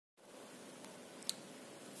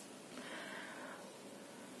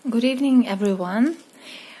Good evening, everyone.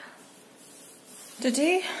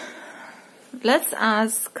 Today, let's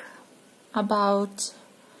ask about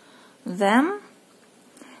them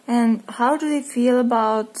and how do they feel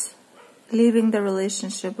about leaving the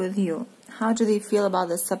relationship with you? How do they feel about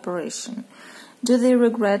the separation? Do they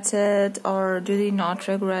regret it or do they not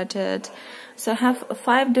regret it? So I have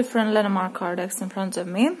 5 different Lenormand card decks in front of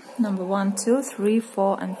me. Number 1, 2, 3,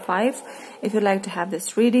 4, and 5. If you'd like to have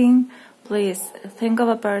this reading, please think of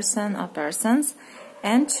a person or persons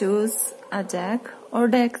and choose a deck or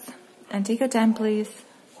decks. And take your time, please.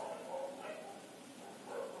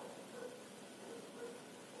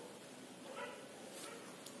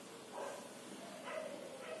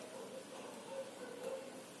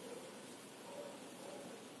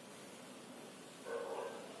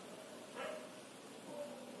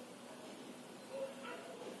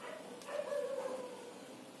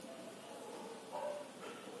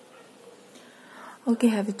 Okay,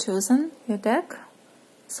 have you chosen your deck?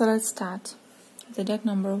 So let's start. The deck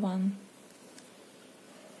number 1.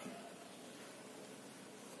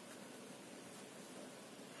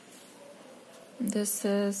 This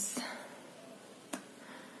is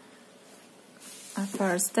our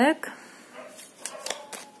first deck.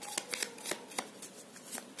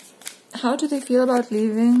 How do they feel about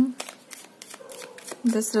leaving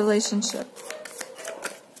this relationship?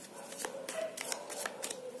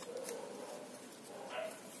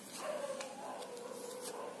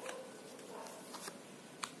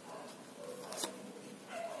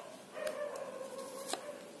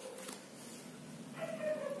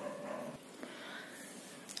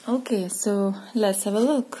 Okay, so let's have a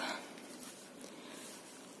look.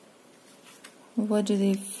 What do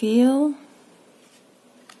they feel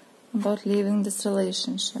about leaving this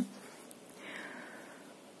relationship?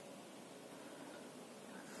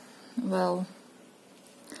 Well,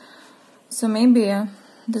 so maybe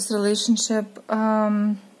this relationship,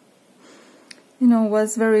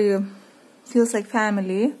 was feels like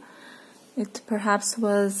family. It perhaps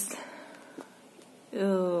was,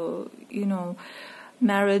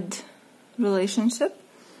 married relationship,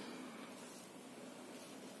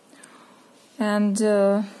 and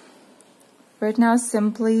right now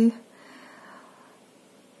simply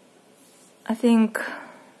I think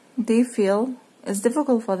they feel it's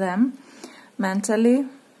difficult for them mentally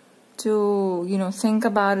to think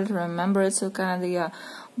about it, remember it, so kind of they are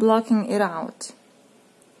blocking it out.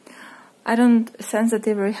 I don't sense that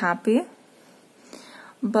they're very happy,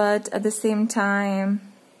 but at the same time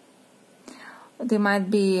they might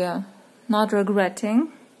be not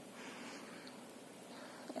regretting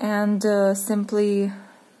and simply,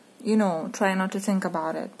 try not to think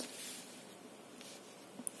about it.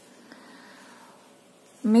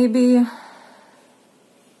 Maybe,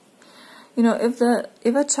 if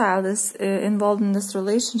a child is involved in this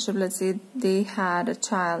relationship, let's say they had a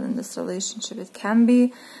child in this relationship, it can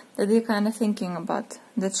be that they're kind of thinking about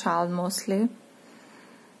the child mostly.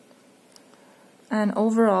 And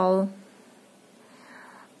overall,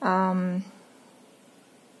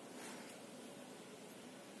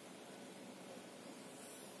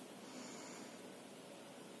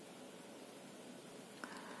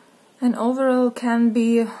 can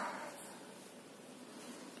be,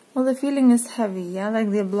 well, the feeling is heavy, yeah, like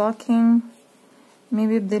they're blocking,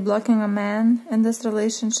 maybe they're blocking a man in this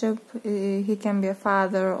relationship. He can be a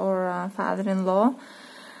father or a father-in-law,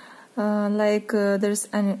 there's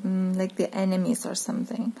like the enemies or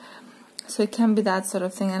something. So it can be that sort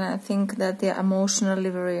of thing, and I think that they're emotionally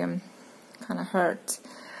very kind of hurt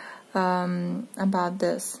about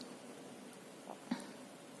this.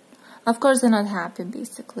 Of course, they're not happy,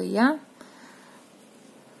 basically, yeah?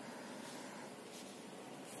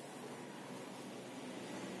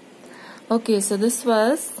 Okay, so this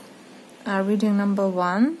was our reading number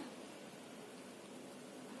 1.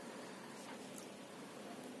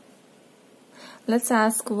 Let's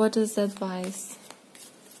ask, what is the advice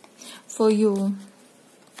for you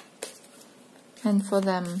and for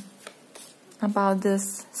them about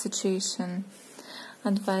this situation?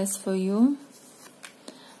 Advice for you,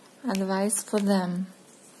 advice for them.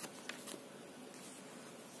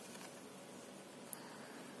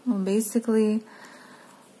 Well, basically,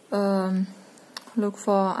 look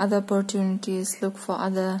for other opportunities, look for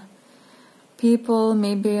other people.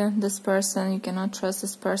 Maybe this person, you cannot trust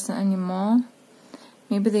this person anymore.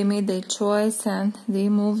 Maybe they made their choice and they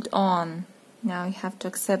moved on. Now you have to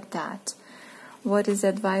accept that. What is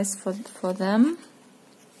advice for them?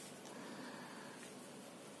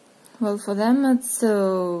 Well, for them it's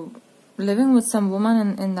living with some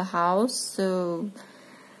woman in the house, so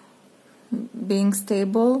being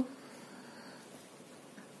stable,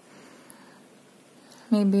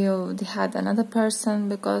 maybe they had another person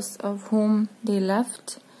because of whom they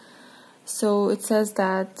left. So it says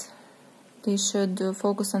that they should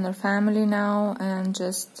focus on their family now and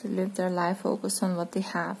just live their life, focus on what they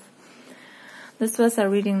have. This was our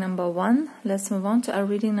reading number 1. Let's move on to our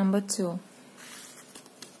reading number 2.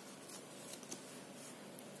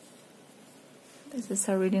 This is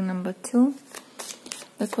our reading number 2.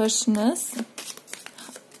 The question is,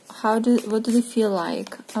 what do they feel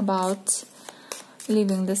like about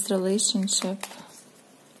leaving this relationship?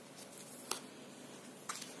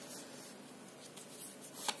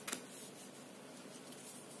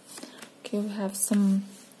 Okay, we have some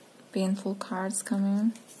painful cards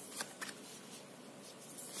coming.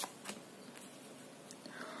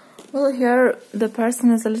 Well, here the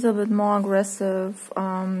person is a little bit more aggressive,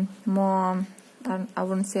 more, I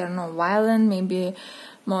wouldn't say, I don't know, violent, maybe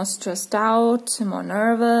more stressed out, more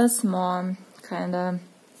nervous, more kind of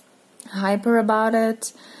hyper about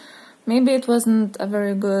it. Maybe it wasn't a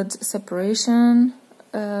very good separation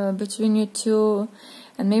between you two,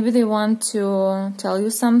 and maybe they want to tell you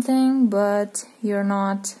something, but you're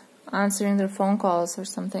not answering their phone calls or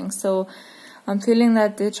something. So I'm feeling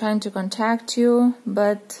that they're trying to contact you,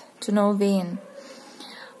 but to no avail.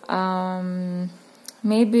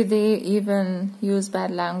 Maybe they even use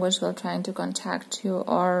bad language while trying to contact you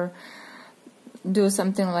or do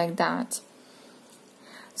something like that.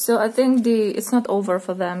 So I think it's not over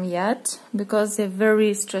for them yet, because they're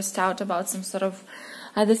very stressed out about some sort of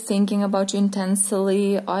either thinking about you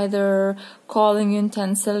intensely, either calling you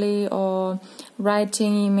intensely, or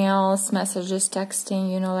writing emails, messages,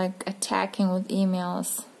 texting, like attacking with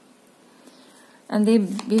emails. And they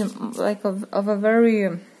be like of a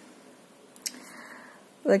very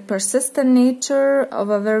like persistent nature, of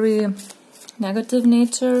a very negative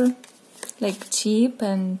nature, like cheap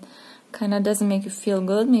and kind of doesn't make you feel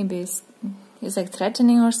good. Maybe it's like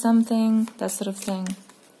threatening or something, that sort of thing.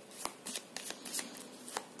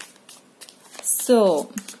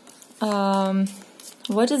 So,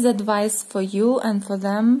 what is advice for you and for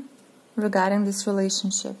them regarding this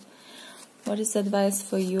relationship? What is advice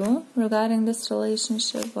for you regarding this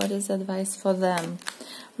relationship? What is advice for them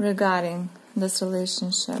regarding this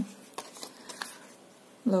relationship?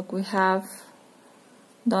 Look, we have,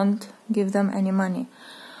 don't give them any money.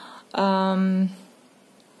 Don't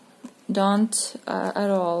at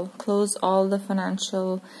all close all the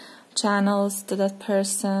financial channels to that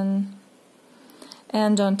person.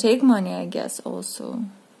 And don't take money, I guess, also.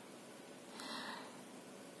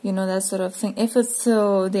 That sort of thing. If it's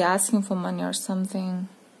they're asking for money or something.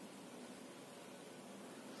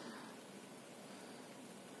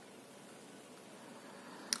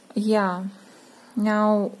 Yeah.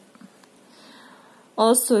 Now,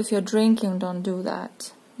 also, if you're drinking, don't do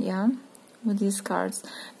that. Yeah? With these cards.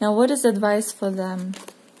 Now, what is advice for them?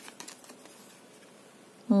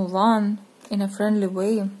 Move on in a friendly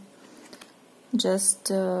way. Just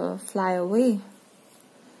fly away.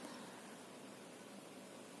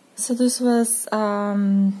 So this was, our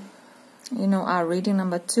reading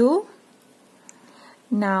number 2.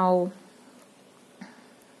 Now,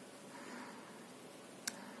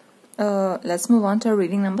 let's move on to our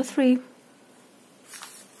reading number 3.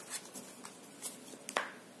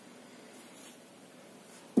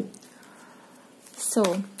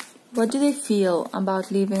 So, what do they feel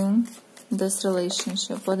about leaving this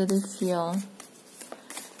relationship? What do they feel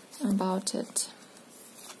about it?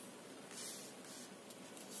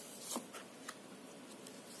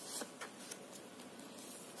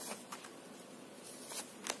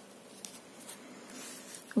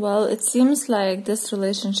 Well, it seems like this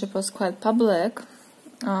relationship was quite public,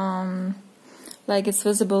 like it's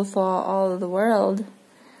visible for all the world.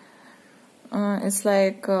 It's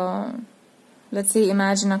like, let's say,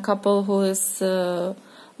 imagine a couple who is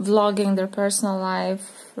vlogging their personal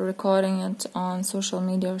life, recording it on social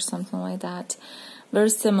media or something like that. Very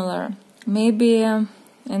similar. Maybe in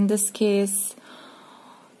this case,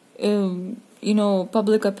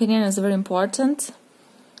 public opinion is very important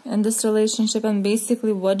in this relationship, and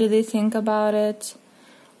basically what do they think about it?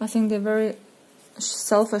 I think they're very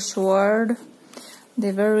self-assured,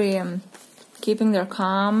 they're very keeping their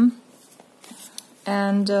calm,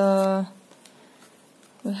 and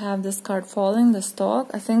we have this card falling, the stalk.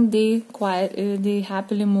 I think they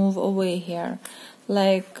happily move away here,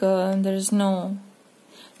 like there's no,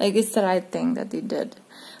 like it's the right thing that they did.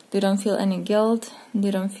 They don't feel any guilt, they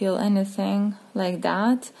don't feel anything like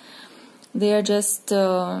that. They are just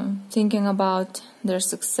thinking about their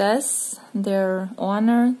success, their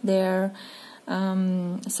honor, their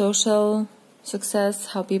social success,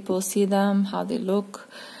 how people see them, how they look,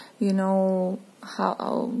 you know,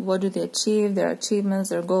 what do they achieve, their achievements,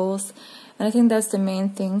 their goals. And I think that's the main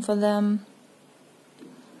thing for them.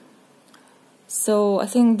 So I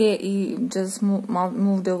think they just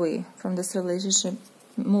moved away from this relationship,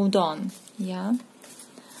 moved on, yeah.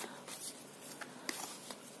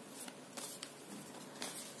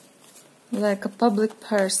 Like a public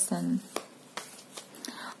person.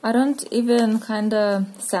 I don't even kind of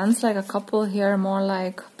sense like a couple here, more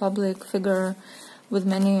like public figure with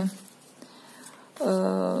many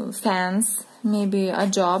fans, maybe a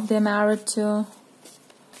job they're married to.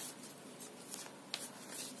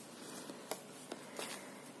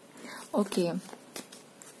 Okay, I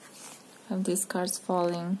have these cards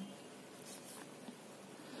falling.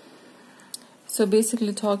 So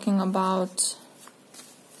basically talking about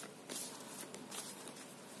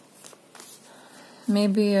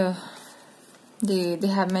maybe they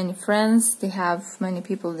have many friends, they have many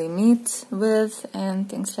people they meet with and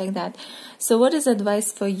things like that. So what is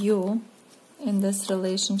advice for you in this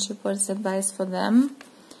relationship? What is advice for them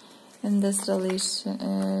in this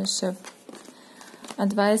relationship?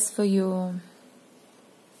 Advice for you.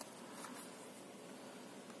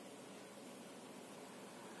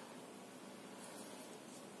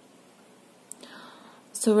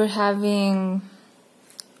 So we're having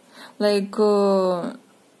like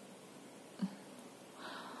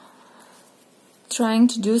trying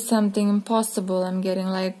to do something impossible. I'm getting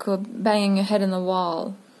like banging your head in the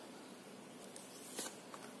wall.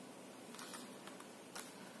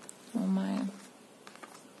 Oh my.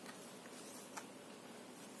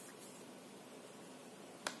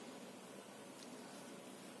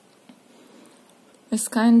 It's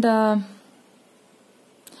kinda,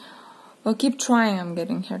 well, keep trying, I'm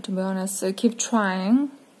getting here, to be honest. So keep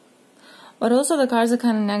trying. But also the cards are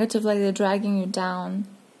kind of negative, like they're dragging you down.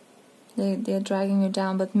 They're dragging you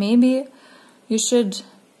down. But maybe you should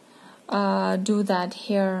do that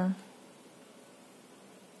here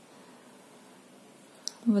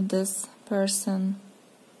with this person.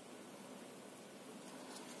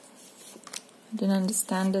 I didn't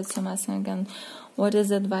understand it, so I'm asking again. What is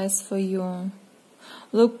advice for you?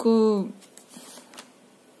 Look,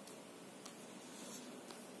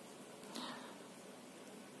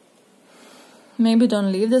 maybe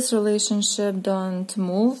don't leave this relationship, don't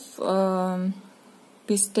move,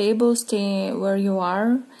 be stable, stay where you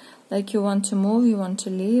are, like you want to move, you want to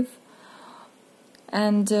leave.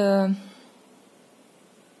 And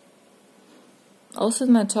also it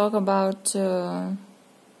might talk about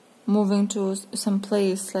moving to some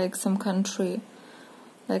place, like some country,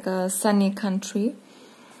 like a sunny country,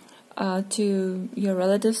 to your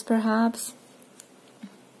relatives perhaps,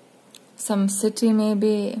 some city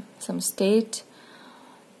maybe, some state.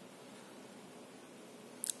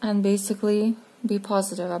 And basically be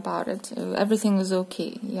positive about it. Everything is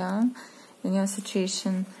okay, yeah, in your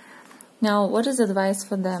situation. Now, what is advice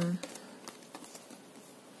for them?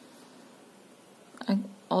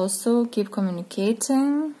 Also, keep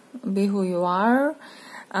communicating, be who you are,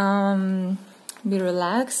 be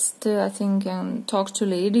relaxed, I think, and talk to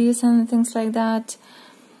ladies and things like that.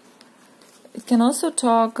 It can also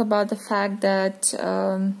talk about the fact that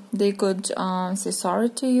they could say sorry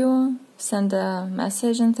to you, send a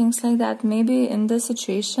message and things like that. Maybe in this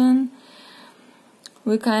situation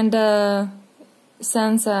we kind of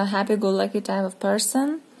sense a happy-go-lucky type of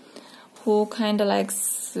person who kind of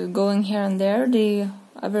likes going here and there. They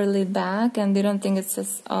are very laid back and they don't think it's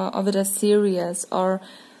of it as serious, or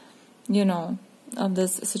you know, of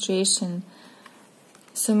this situation.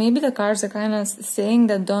 So maybe the cards are kind of saying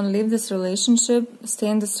that don't leave this relationship, stay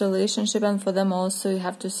in this relationship, and for them also you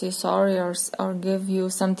have to say sorry or give you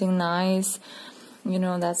something nice, you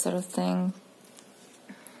know, that sort of thing,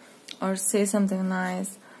 or say something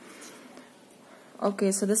nice.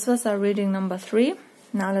 Okay, so this was our reading number 3.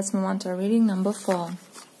 Now let's move on to our reading number 4.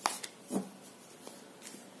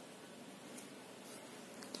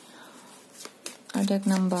 Our deck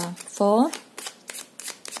number 4.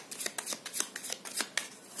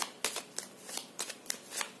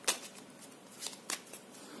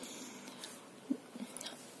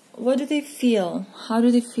 What do they feel? How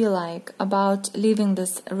do they feel like about leaving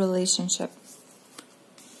this relationship?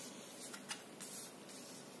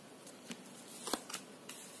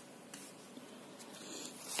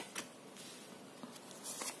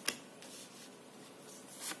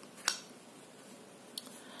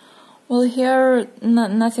 Well, here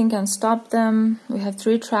nothing can stop them. We have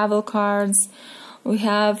 3 travel cards. We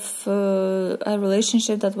have a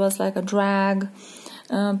relationship that was like a drag.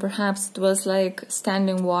 Perhaps it was like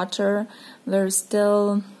standing water, very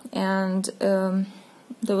still, and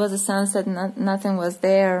there was a sense that nothing was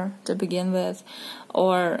there to begin with,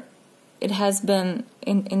 or it has been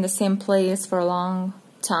in the same place for a long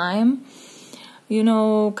time, you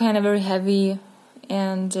know, kind of very heavy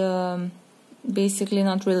and basically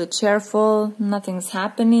not really cheerful, nothing's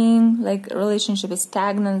happening, like a relationship is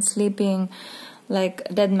stagnant, sleeping, like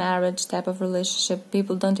a dead marriage type of relationship.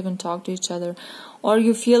 People don't even talk to each other, or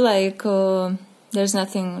you feel like there's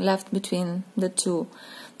nothing left between the two,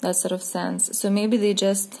 that sort of sense. So maybe they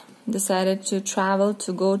just decided to travel,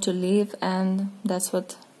 to go, to leave, and that's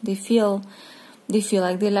what they feel. They feel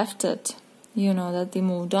like they left it, you know, that they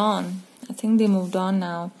moved on. I think they moved on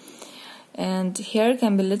now. And here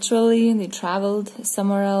can be literally they traveled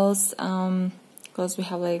somewhere else, because we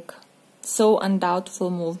have like so undoubtful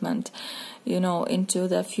movement, you know, into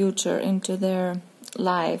the future, into their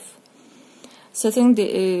life. So I think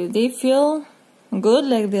they feel good,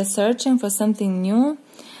 like they're searching for something new.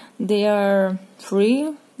 They are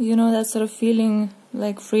free, you know, that sort of feeling,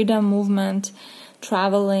 like freedom, movement,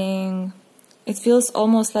 traveling. It feels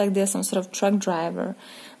almost like they're some sort of truck driver.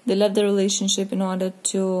 They left the relationship in order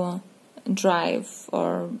to drive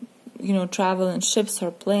or, you know, travel in ships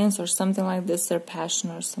or planes or something like this, their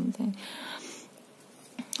passion or something.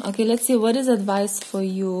 Okay, let's see what is advice for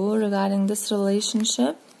you regarding this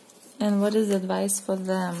relationship, and what is advice for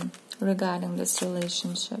them regarding this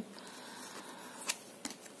relationship.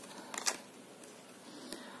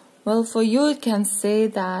 Well, for you it can say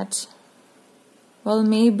that, well,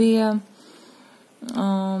 maybe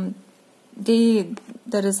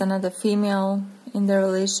there is another female in their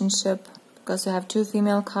relationship, because you have two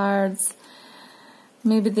female cards.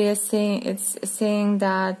 Maybe they are saying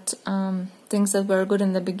that things that were good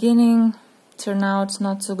in the beginning turn out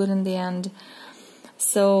not so good in the end.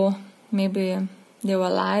 So maybe there were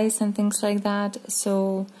lies and things like that.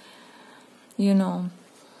 So, you know,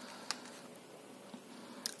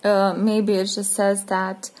 maybe it just says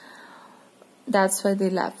that that's why they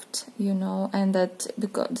left, you know, and that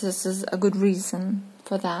because this is a good reason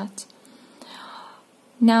for that.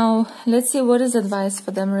 Now, let's see what is advice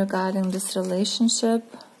for them regarding this relationship.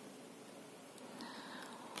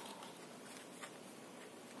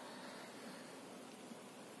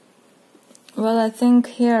 Well, I think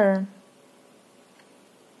here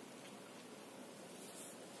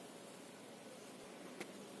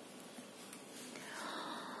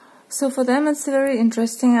so for them it's very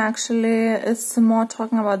interesting actually. It's more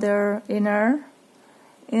talking about their inner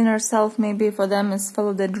self. Maybe for them it's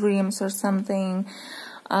follow their dreams or something.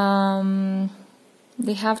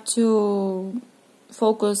 They have to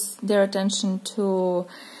focus their attention to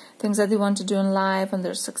things that they want to do in life, on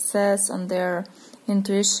their success, on their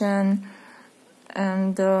intuition,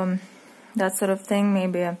 and that sort of thing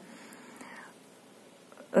maybe.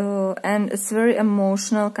 And it's very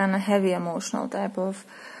emotional, kind of heavy emotional type of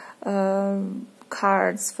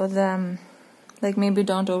cards for them. Like maybe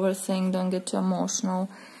don't overthink, don't get too emotional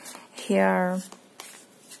here.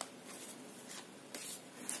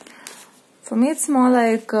 For me it's more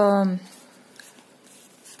like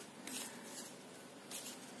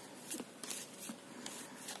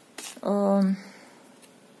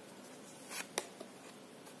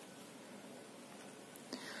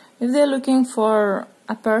if they're looking for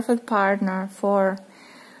a perfect partner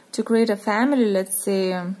to create a family, let's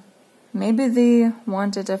say, maybe they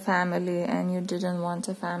wanted a family and you didn't want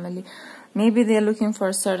a family. Maybe they're looking for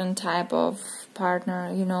a certain type of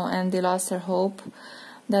partner, you know, and they lost their hope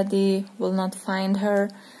that they will not find her.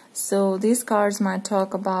 So these cards might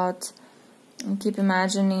talk about keep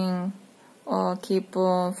imagining or keep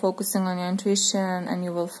focusing on your intuition, and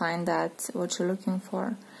you will find that what you're looking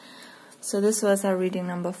for. So this was our reading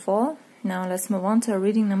number 4. Now let's move on to our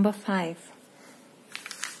reading number 5.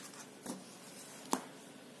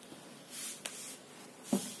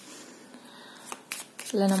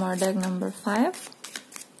 Lenormand deck number 5.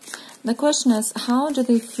 The question is, how do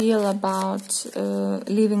they feel about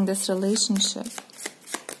leaving this relationship?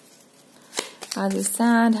 Are they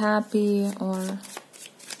sad, happy, or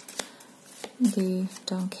they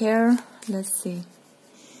don't care? Let's see.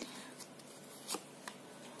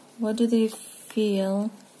 What do they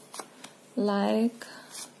feel like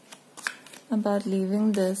about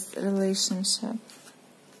leaving this relationship?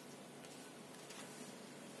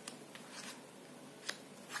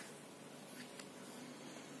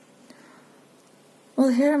 Well,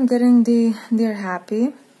 here I'm getting they're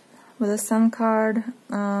happy with the Sun card.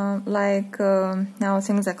 Now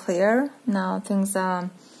things are clear. Now things are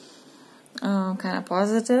kind of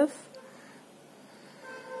positive.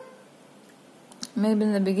 Maybe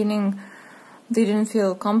in the beginning they didn't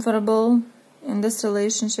feel comfortable in this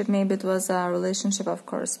relationship. Maybe it was a relationship of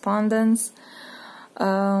correspondence.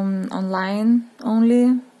 online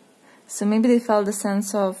only. So maybe they felt the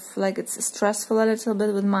sense of like it's stressful a little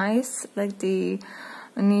bit with mice, like they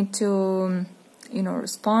need to,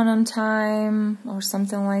 respond on time or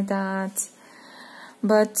something like that.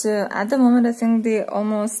 But at the moment, I think they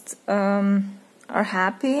almost are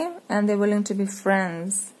happy and they're willing to be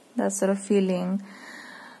friends. That sort of feeling,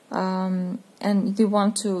 and they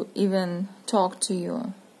want to even talk to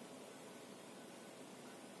you.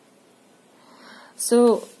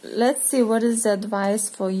 So let's see what is the advice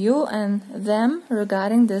for you and them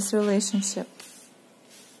regarding this relationship.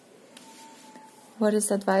 What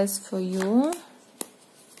is advice for you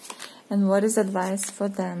and what is advice for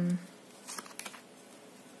them?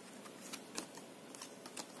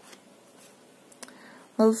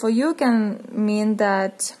 Well, for you can mean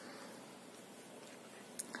that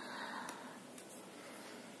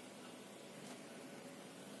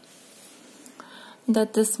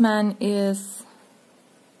this man is,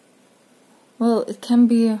 well, it can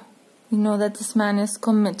be, that this man is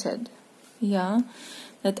committed. Yeah,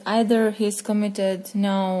 that either he's committed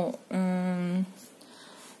now to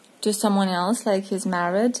someone else, like he's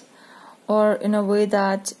married, or in a way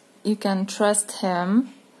that you can trust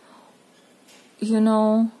him,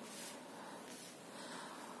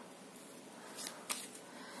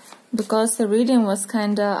 because the reading was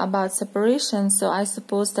kinda about separation, so I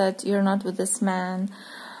suppose that you're not with this man.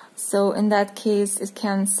 So in that case, it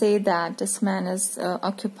can say that this man is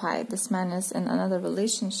occupied, this man is in another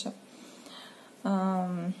relationship.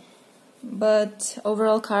 But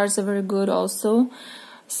overall cards are very good also.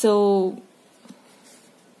 So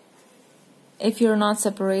if you're not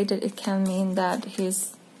separated, it can mean that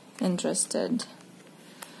he's interested.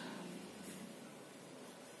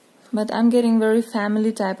 But I'm getting very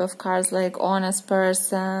family type of cards, like honest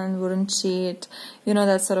person, wouldn't cheat,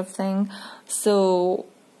 that sort of thing. So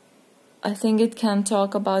I think it can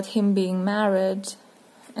talk about him being married,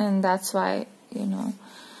 and that's why,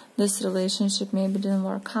 this relationship maybe didn't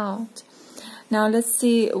work out. Now let's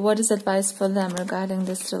see what is advice for them regarding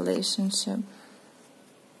this relationship.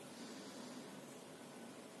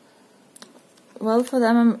 Well, for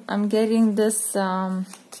them, I'm getting this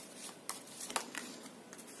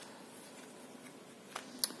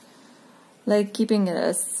like keeping it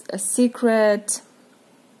as a secret.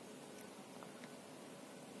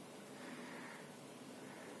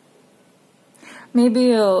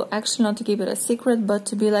 Maybe actually not to keep it a secret, but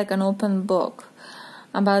to be like an open book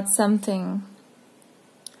about something,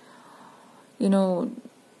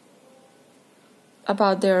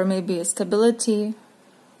 about their maybe stability,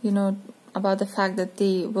 about the fact that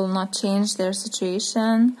they will not change their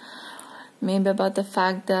situation, maybe about the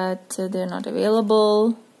fact that they're not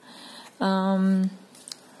available.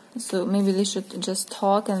 So maybe they should just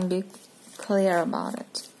talk and be clear about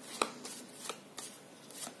it.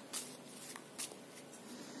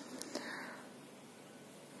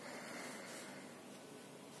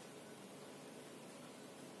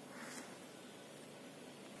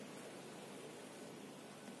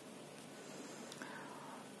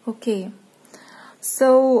 Okay,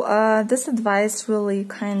 so this advice really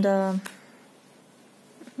kind of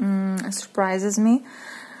surprises me.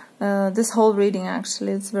 This whole reading,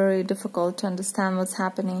 actually, it's very difficult to understand what's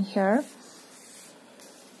happening here,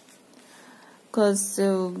 because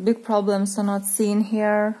big problems are not seen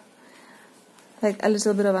here, like a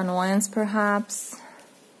little bit of annoyance perhaps.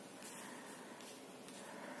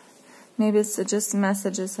 Maybe it's just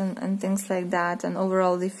messages and things like that, and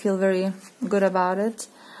overall they feel very good about it.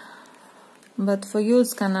 But for you,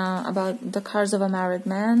 it's kind of about the cards of a married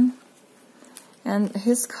man. And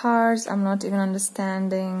his cards, I'm not even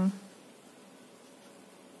understanding.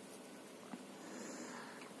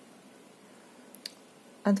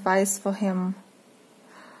 Advice for him.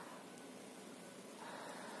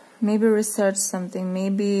 Maybe research something,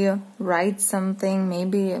 maybe write something,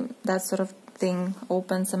 maybe that sort of thing,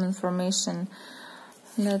 open some information.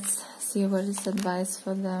 Let's see what is advice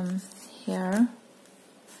for them here.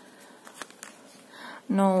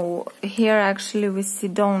 No, here actually we see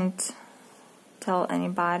don't tell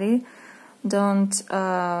anybody. Don't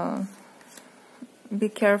be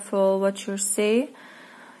careful what you say,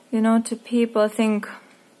 to people. I think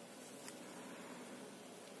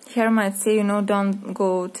here might say, don't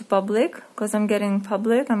go to public, because I'm getting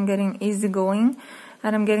public, I'm getting easygoing,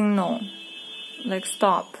 and I'm getting no. Like,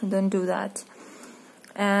 stop, don't do that.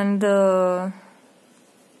 And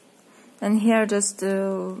here just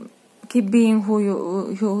keep being who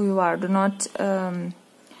you are. Do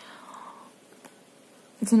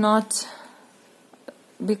not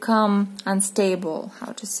become unstable,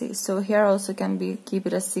 how to say. So here also can be keep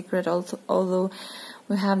it a secret, although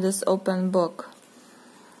we have this open book.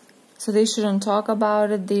 So they shouldn't talk about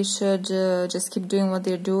it. They should just keep doing what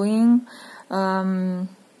they're doing.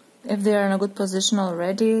 If they're in a good position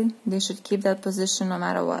already, they should keep that position no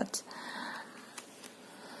matter what.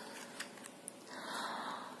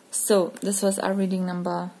 So this was our reading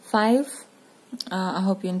number 5. I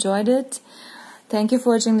hope you enjoyed it. Thank you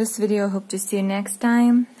for watching this video. Hope to see you next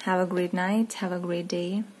time. Have a great night. Have a great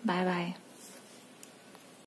day. Bye bye.